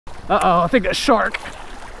Uh-oh, I think a shark.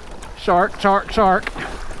 Shark, shark, shark.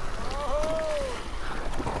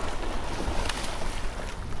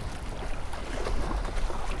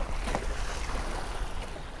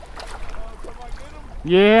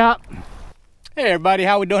 Yeah. Hey everybody,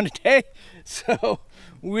 how we doing today? So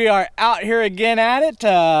we are out here again at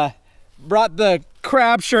it. Brought the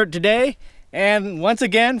crab shirt today, and once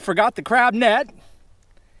again forgot the crab net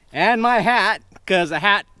and my hat, because the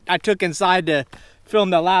hat I took inside to film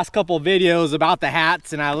the last couple of videos about the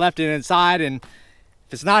hats, and I left it inside, and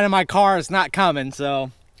if it's not in my car, it's not coming.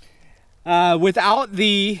 So without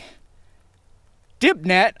the dip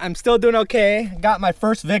net, I'm still doing okay. Got my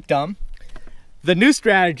first victim. The new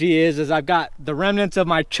strategy is I've got the remnants of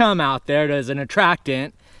my chum out there as an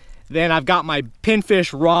attractant. Then I've got my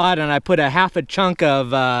pinfish rod, and I put a half a chunk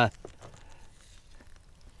of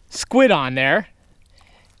squid on there.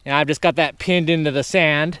 And I've just got that pinned into the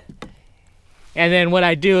sand. And then what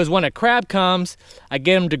I do is when a crab comes, I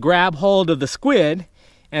get him to grab hold of the squid,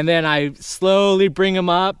 and then I slowly bring them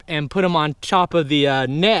up and put them on top of the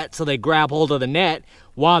net so they grab hold of the net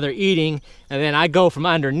while they're eating. And then I go from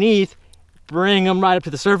underneath, bring them right up to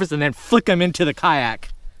the surface, and then flick them into the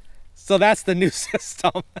kayak. So that's the new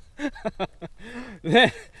system.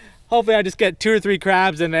 Then hopefully I just get 2 or 3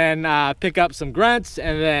 crabs, and then pick up some grunts,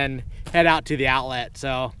 and then head out to the outlet.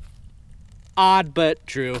 So odd but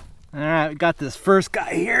true. All right, we got this first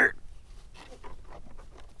guy here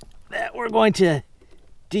that we're going to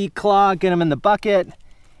declog, get him in the bucket,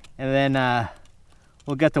 and then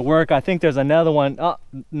we'll get to work. I think there's another one. Oh,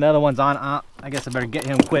 another one's on. I guess I better get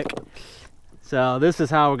him quick. So this is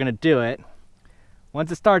how we're gonna do it. Once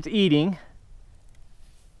it starts eating,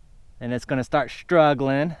 and it's gonna start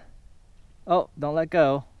struggling. Oh, don't let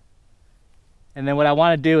go. And then what I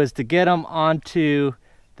wanna do is to get them onto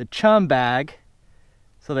the chum bag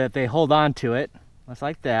so that they hold on to it, just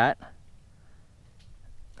like that.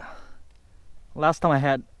 Last time I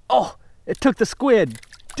had, oh, it took the squid.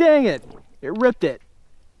 Dang it, it ripped it.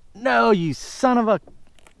 No, you son of a,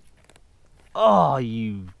 oh,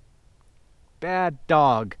 you bad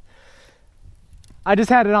dog. I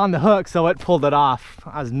just had it on the hook, so it pulled it off.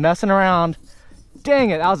 I was messing around.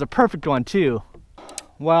 Dang it, that was a perfect one too.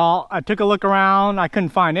 Well, I took a look around. I couldn't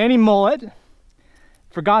find any mullet.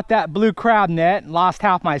 Forgot that blue crab net and lost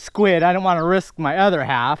half my squid. I didn't want to risk my other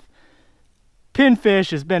half.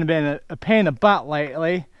 Pinfish has been a pain in the butt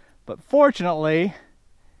lately, but fortunately,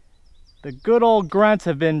 the good old grunts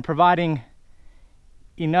have been providing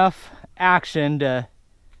enough action to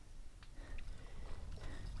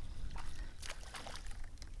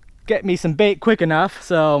get me some bait quick enough.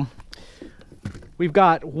 So we've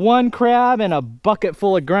got 1 crab and a bucket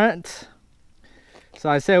full of grunts. So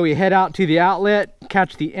I say we head out to the outlet,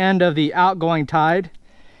 catch the end of the outgoing tide.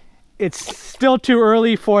 It's still too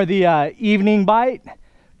early for the evening bite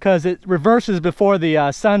because it reverses before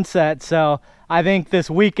the sunset. So I think this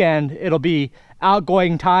weekend it'll be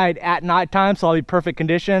outgoing tide at nighttime, so I'll be perfect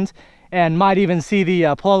conditions, and might even see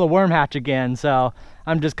the polar worm hatch again. So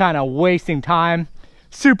I'm just kind of wasting time.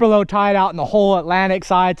 Super low tide out in the whole Atlantic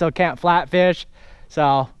side, so can't flatfish.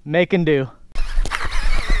 So making do.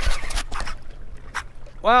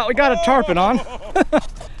 Well, we got a tarpon on.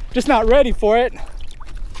 Just not ready for it.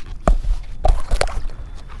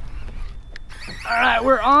 All right,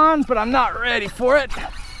 we're on, but I'm not ready for it.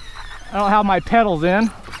 I don't have my pedals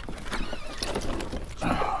in.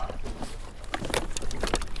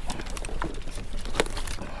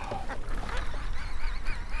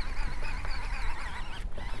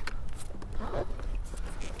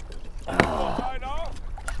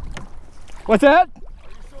 What's that? Are you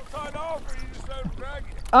still tied off, or you just let him drag you?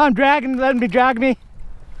 I'm dragging, letting me drag me.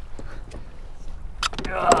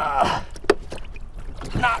 Not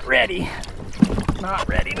ready. Not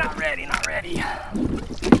ready, not ready, not ready.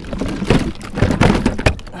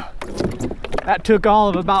 That took all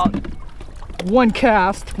of about 1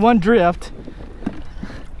 cast, 1 drift.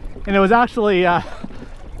 And it was actually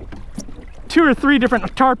 2 or 3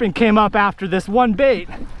 different tarpon came up after this one bait.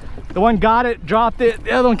 The one got it, dropped it.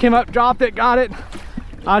 The other one came up, dropped it, got it.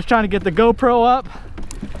 I was trying to get the GoPro up.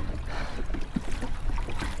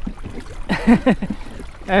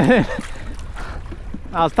 And then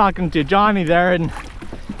I was talking to Johnny there, and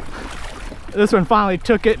this one finally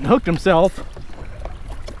took it and hooked himself.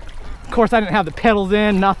 Of course, I didn't have the pedals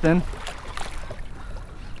in, nothing.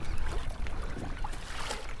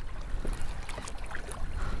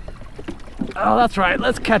 Oh, that's right.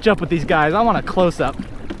 Let's catch up with these guys. I want a close-up.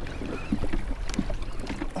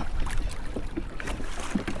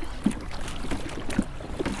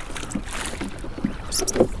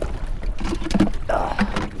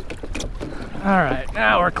 All right,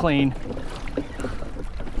 Now we're clean.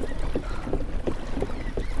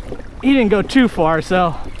 He didn't go too far,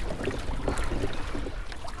 so.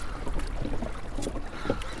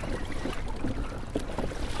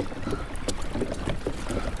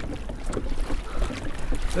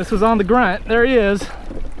 This was on the Grunt. There he is,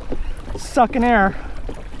 sucking air.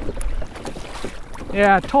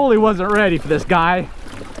 Yeah, I totally wasn't ready for this guy.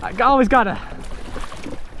 I always gotta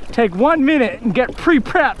take 1 minute and get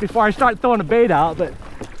pre-prepped before I start throwing a bait out, but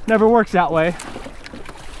never works that way.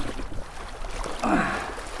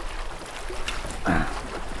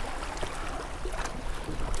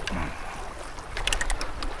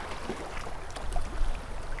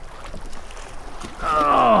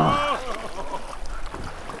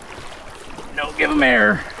 No, give him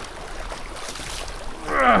air.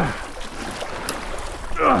 What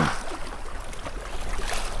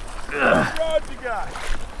rod you got?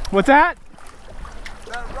 What's that?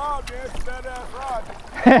 That rod, man, it's a badass rod.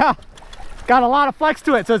 Yeah, got a lot of flex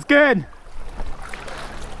to it, so it's good.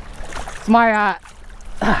 It's my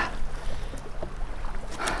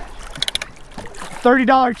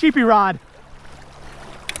 $30 cheapy rod.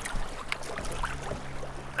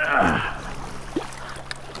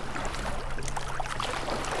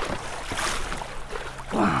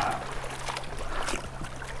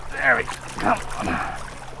 There we go. Come on.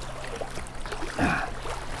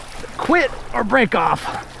 Quit or break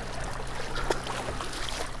off.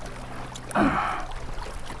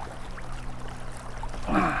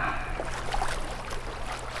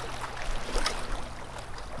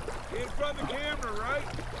 In front of the camera, right?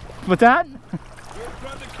 What's that? In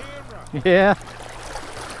front of the camera. Yeah.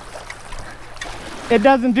 It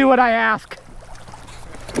doesn't do what I ask.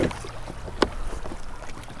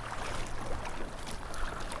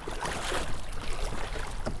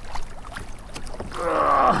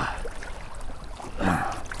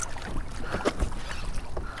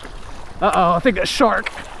 Uh-oh, I think a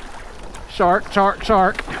shark. Shark, shark,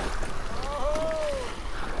 shark.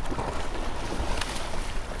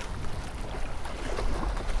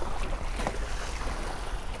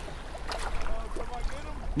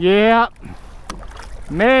 Yeah,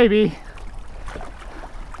 maybe.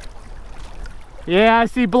 Yeah, I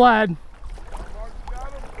see blood.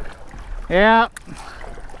 Yeah.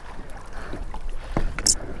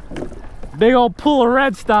 Big old pool of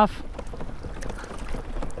red stuff.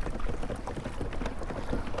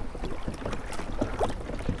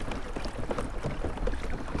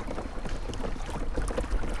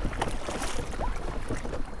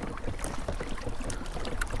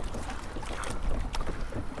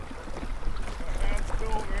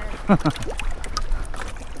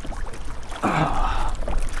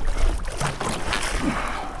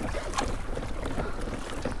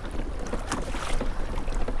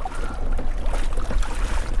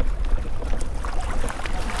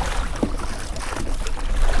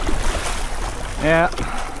 Yeah.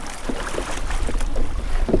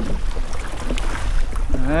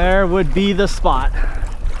 There would be the spot.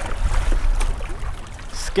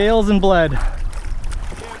 Scales and blood. Yeah, you're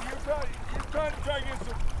trying to get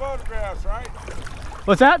some photographs, right?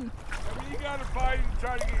 What's that? I mean, you got to fight and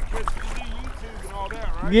try to get YouTube and all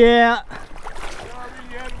that, right? Yeah.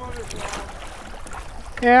 You had one this long.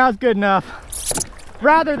 Yeah, it's good enough.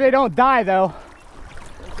 Rather they don't die though.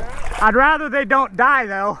 I'd rather they don't die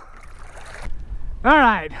though. All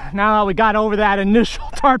right, now that we got over that initial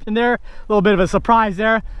tarpon there, a little bit of a surprise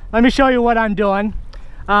there, let me show you what I'm doing.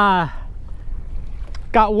 Got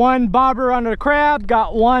one bobber under the crab,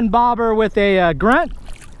 got one bobber with a grunt.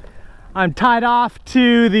 I'm tied off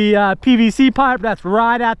to the PVC pipe that's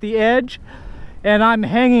right at the edge, and I'm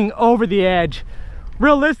hanging over the edge.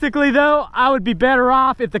 Realistically though, I would be better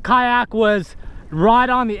off if the kayak was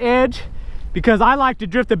right on the edge, because I like to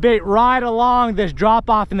drift the bait right along this drop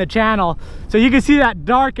off in the channel. So you can see that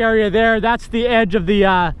dark area there, that's the edge of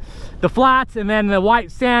the flats, and then the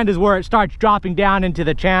white sand is where it starts dropping down into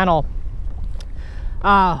the channel.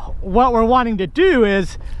 What we're wanting to do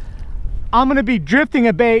is, I'm gonna be drifting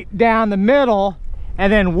a bait down the middle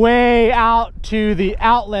and then way out to the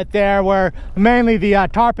outlet there where mainly the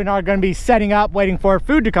tarpon are gonna be setting up waiting for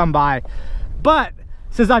food to come by. But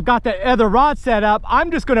since I've got that other rod set up,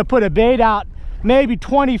 I'm just gonna put a bait out maybe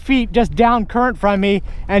 20 feet just down current from me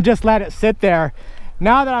and just let it sit there.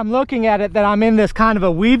 Now that I'm looking at it, that I'm in this kind of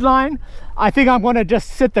a weed line, I think I'm gonna just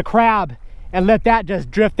sit the crab and let that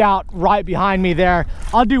just drift out right behind me there.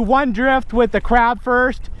 I'll do one drift with the crab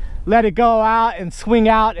first, let it go out and swing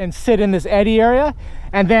out and sit in this eddy area.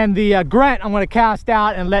 And then the grunt I'm gonna cast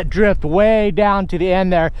out and let drift way down to the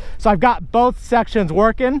end there. So I've got both sections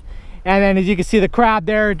working. And then as you can see, the crab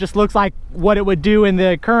there, it just looks like what it would do in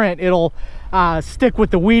the current. It'll stick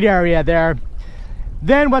with the weed area there.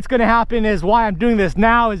 Then what's going to happen is, why I'm doing this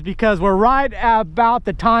now is because we're right about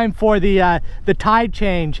the time for the tide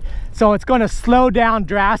change. So it's going to slow down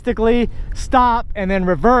drastically, stop, and then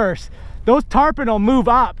reverse. Those tarpon will move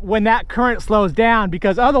up when that current slows down,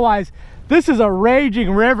 because otherwise this is a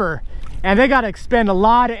raging river and they got to expend a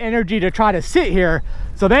lot of energy to try to sit here.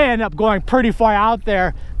 So they end up going pretty far out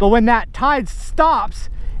there. But when that tide stops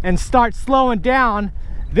and starts slowing down,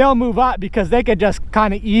 they'll move up because they could just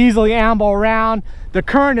kind of easily amble around. The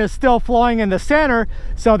current is still flowing in the center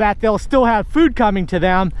so that they'll still have food coming to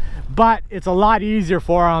them, but it's a lot easier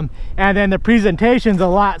for them. And then the presentation's a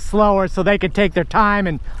lot slower, so they can take their time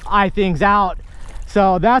and eye things out.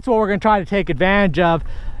 So that's what we're going to try to take advantage of.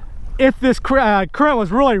 If this current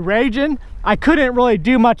was really raging, I couldn't really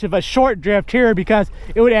do much of a short drift here because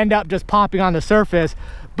it would end up just popping on the surface.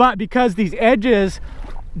 But because these edges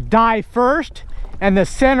die first and the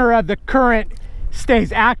center of the current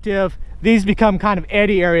stays active, these become kind of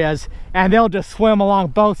eddy areas and they'll just swim along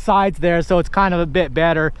both sides there, so it's kind of a bit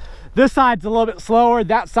better. This side's a little bit slower,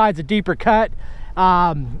 that side's a deeper cut.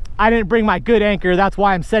 I didn't bring my good anchor, that's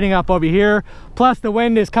why I'm setting up over here. Plus the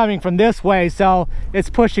wind is coming from this way, so it's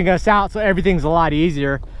pushing us out, so everything's a lot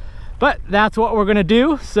easier. But that's what we're gonna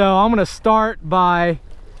do. So I'm gonna start by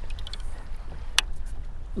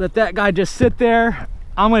let that guy just sit there.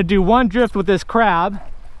 I'm gonna do one drift with this crab.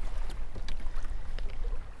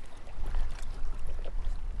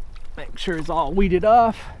 Make sure it's all weeded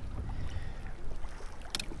off.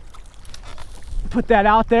 Put that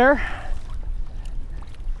out there.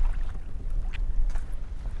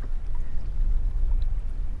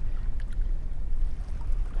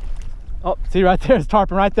 Oh, see right there's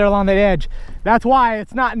tarpon right there along that edge. That's why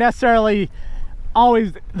it's not necessarily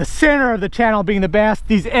always the center of the channel being the best.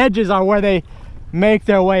 These edges are where they make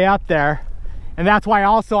their way up there. And that's why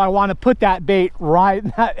also I want to put that bait right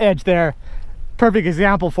in that edge there. Perfect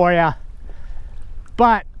example for you.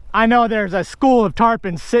 But I know there's a school of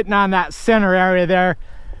tarpon sitting on that center area there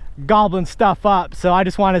gobbling stuff up. So I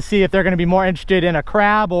just want to see if they're going to be more interested in a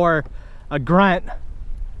crab or a grunt.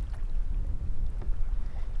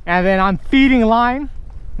 And then I'm feeding line,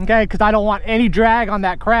 okay, because I don't want any drag on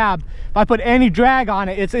that crab. If I put any drag on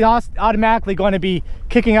it, it's automatically going to be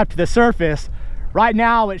kicking up to the surface. Right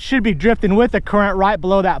now it should be drifting with the current right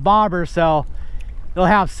below that bobber, so it'll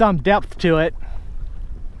have some depth to it.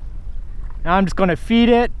 Now I'm just going to feed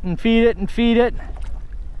it and feed it and feed it.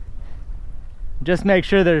 Just make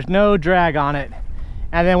sure there's no drag on it.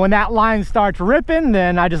 And then when that line starts ripping,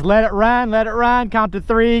 then I just let it run, count to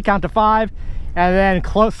 3, count to 5, and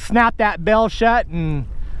then snap that bell shut, and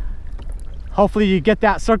hopefully you get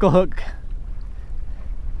that circle hook.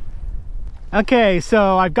 Okay,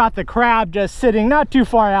 so I've got the crab just sitting not too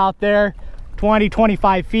far out there,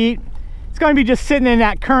 20-25 feet. It's going to be just sitting in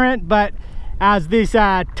that current, but as this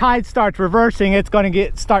tide starts reversing, it's going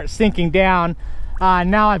to start sinking down.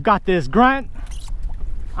 Now I've got this grunt.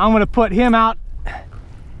 I'm going to put him out,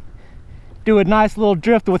 do a nice little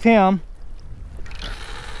drift with him.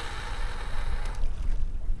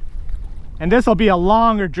 And this will be a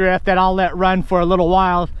longer drift that I'll let run for a little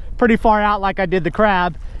while, pretty far out like I did the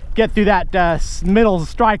crab. Get through that middle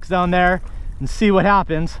strike zone there and see what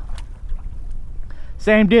happens.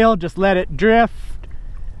 Same deal, just let it drift,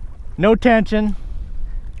 no tension.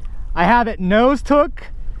 I have it nose hook,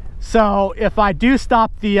 so if I do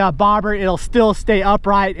stop the bobber, it'll still stay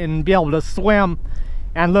upright and be able to swim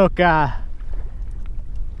and look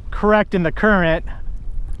correct in the current.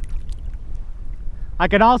 I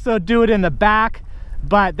could also do it in the back,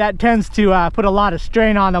 but that tends to put a lot of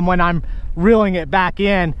strain on them when I'm reeling it back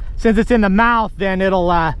in. Since it's in the mouth, then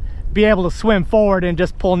it'll be able to swim forward and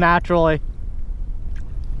just pull naturally.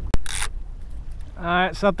 All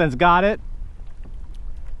right, something's got it.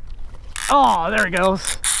 Oh, there he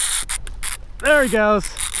goes. There he goes.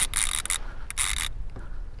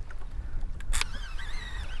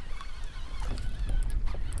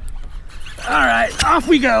 All right, off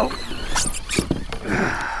we go.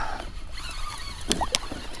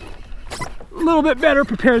 A little bit better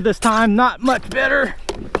prepared this time, not much better,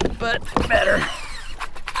 but better.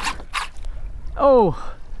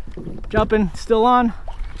 Oh, jumping, still on.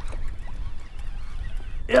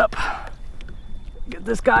 Yep, get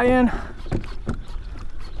this guy in.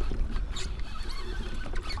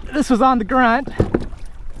 This was on the grunt.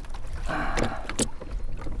 All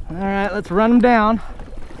right, let's run him down.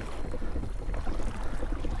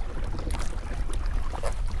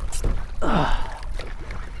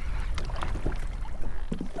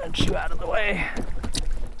 Get you out of the way.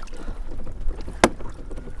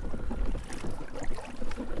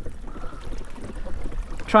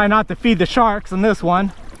 Try not to feed the sharks on this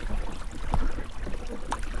one.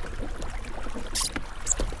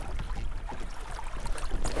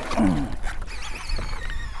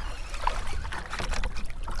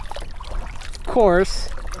 Of course,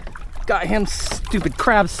 got him stupid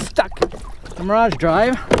crab stuck in the Mirage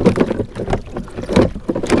Drive.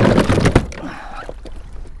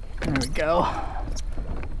 There we go.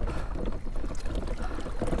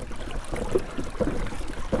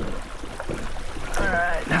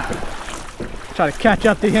 Alright. Try to catch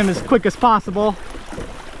up to him as quick as possible,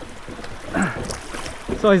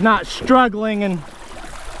 so he's not struggling and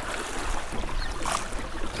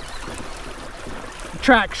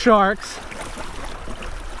attract sharks.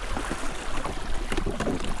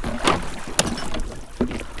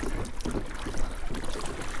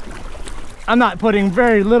 I'm not putting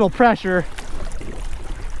very little pressure.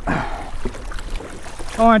 I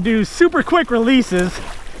want to do super quick releases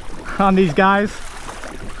on these guys.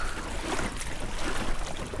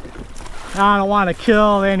 I don't want to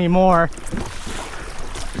kill anymore.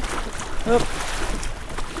 Oop.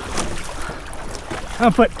 I'm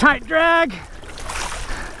gonna put tight drag.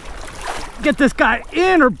 Get this guy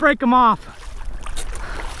in or break him off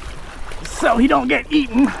so he don't get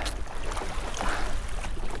eaten.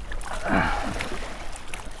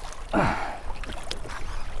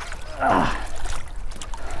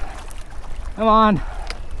 Come on.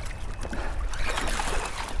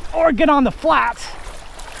 Or get on the flats.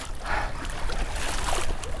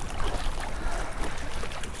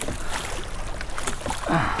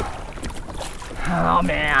 Oh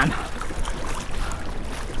man.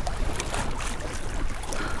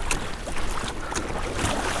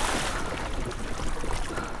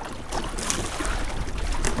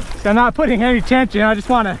 So I'm not putting any tension, I just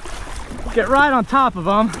want to get right on top of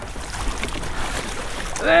them,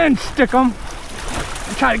 then stick them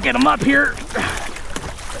and try to get them up here.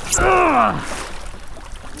 Ugh.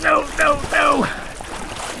 No, no, no.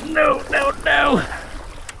 No, no, no.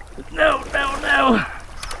 No, no, no.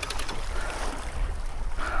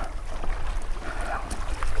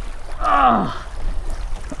 Oh.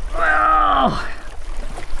 Well.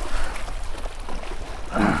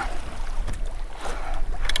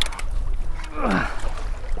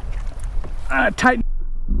 Tighten.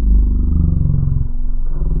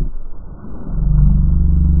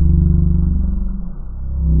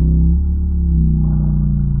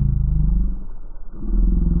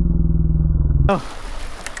 Oh,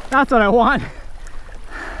 that's what I want.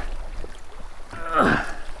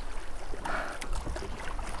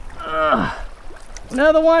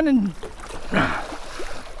 Another one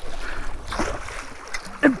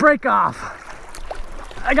and break off.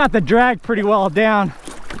 I got the drag pretty well down.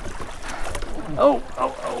 Oh,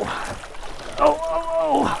 oh, oh. Oh, oh,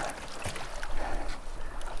 oh.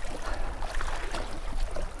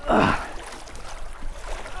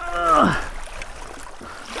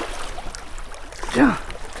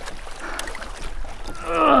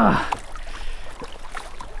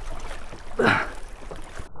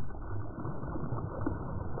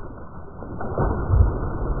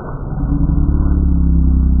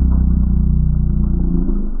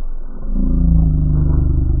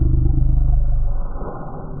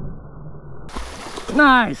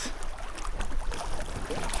 Nice.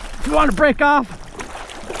 If you want to break off,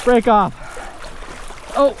 break off.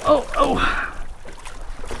 Oh, oh, oh.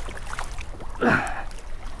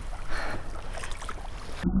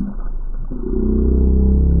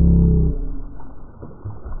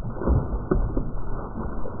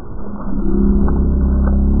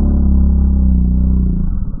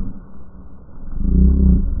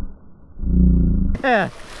 Yeah.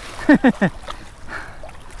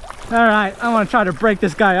 All right, I want to try to break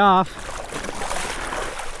this guy off.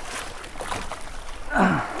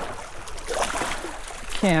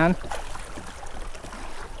 Can.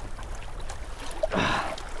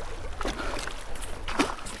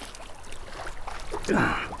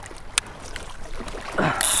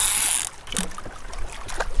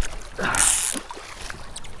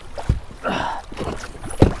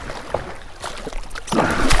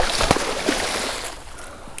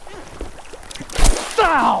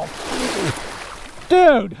 Ow!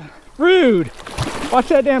 Dude, rude. Watch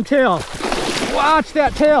that damn tail. Watch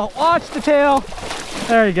that tail. Watch the tail.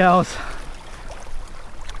 There he goes.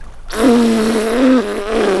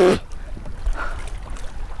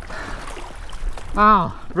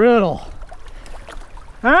 Wow, brutal.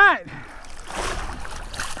 All right.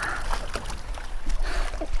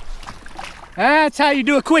 That's how you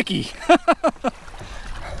do a quickie.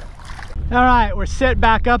 All right, we're set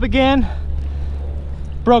back up again.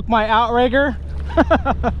 Broke my outrigger.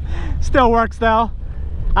 Still works though.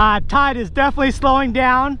 Tide is definitely slowing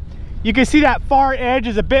down. You can see that far edge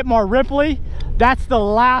is a bit more ripply. That's the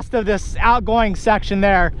last of this outgoing section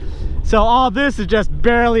there. So all this is just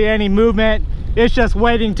barely any movement. It's just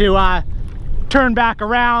waiting to turn back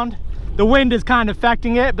around. The wind is kind of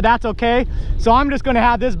affecting it, but that's okay. So I'm just gonna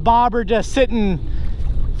have this bobber just sitting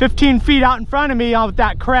 15 feet out in front of me with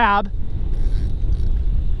that crab.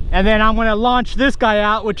 And then I'm gonna launch this guy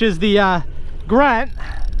out, which is the Grunt,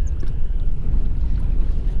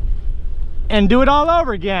 and do it all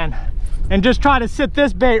over again. And just try to sit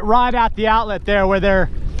this bait right at the outlet there where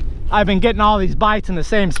I've been getting all these bites in the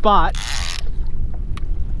same spot.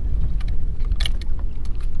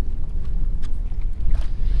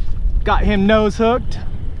 Got him nose hooked.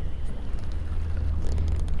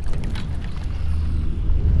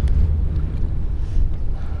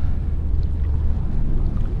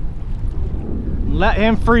 Let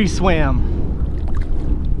him free swim.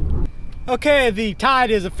 Okay, the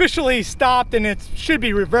tide is officially stopped and it should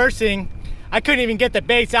be reversing. I couldn't even get the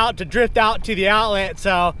baits out to drift out to the outlet,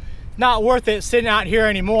 so not worth it sitting out here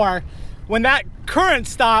anymore. When that current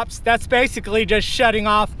stops, that's basically just shutting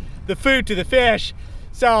off the food to the fish.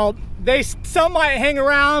 So some might hang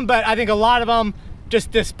around, but I think a lot of them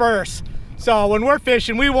just disperse. So when we're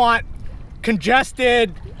fishing, we want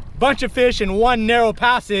congested bunch of fish in one narrow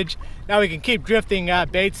passage that we can keep drifting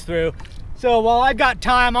baits through. So while I've got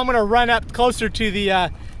time, I'm gonna run up closer to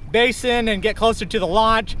the basin and get closer to the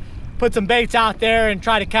launch, put some baits out there and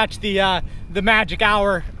try to catch the magic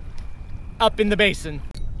hour up in the basin.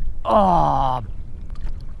 Oh,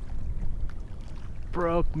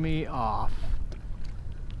 broke me off.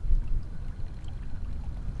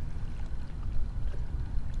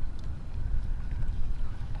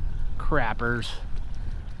 Crappers.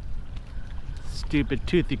 Stupid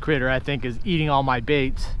toothy critter, I think, is eating all my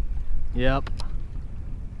baits. Yep.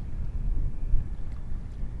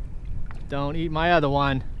 Don't eat my other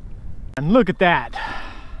one. And look at that.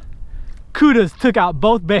 Kudas took out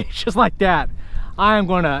both baits just like that. I am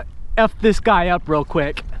gonna F this guy up real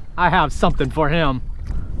quick. I have something for him.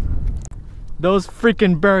 Those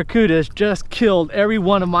freaking barracudas just killed every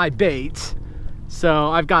one of my baits. So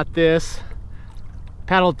I've got this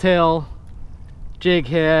paddle tail, jig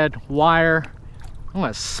head, wire. I'm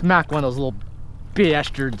gonna smack one of those little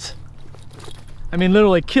bastards. I mean,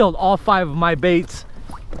 literally killed all 5 of my baits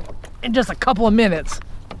in just a couple of minutes.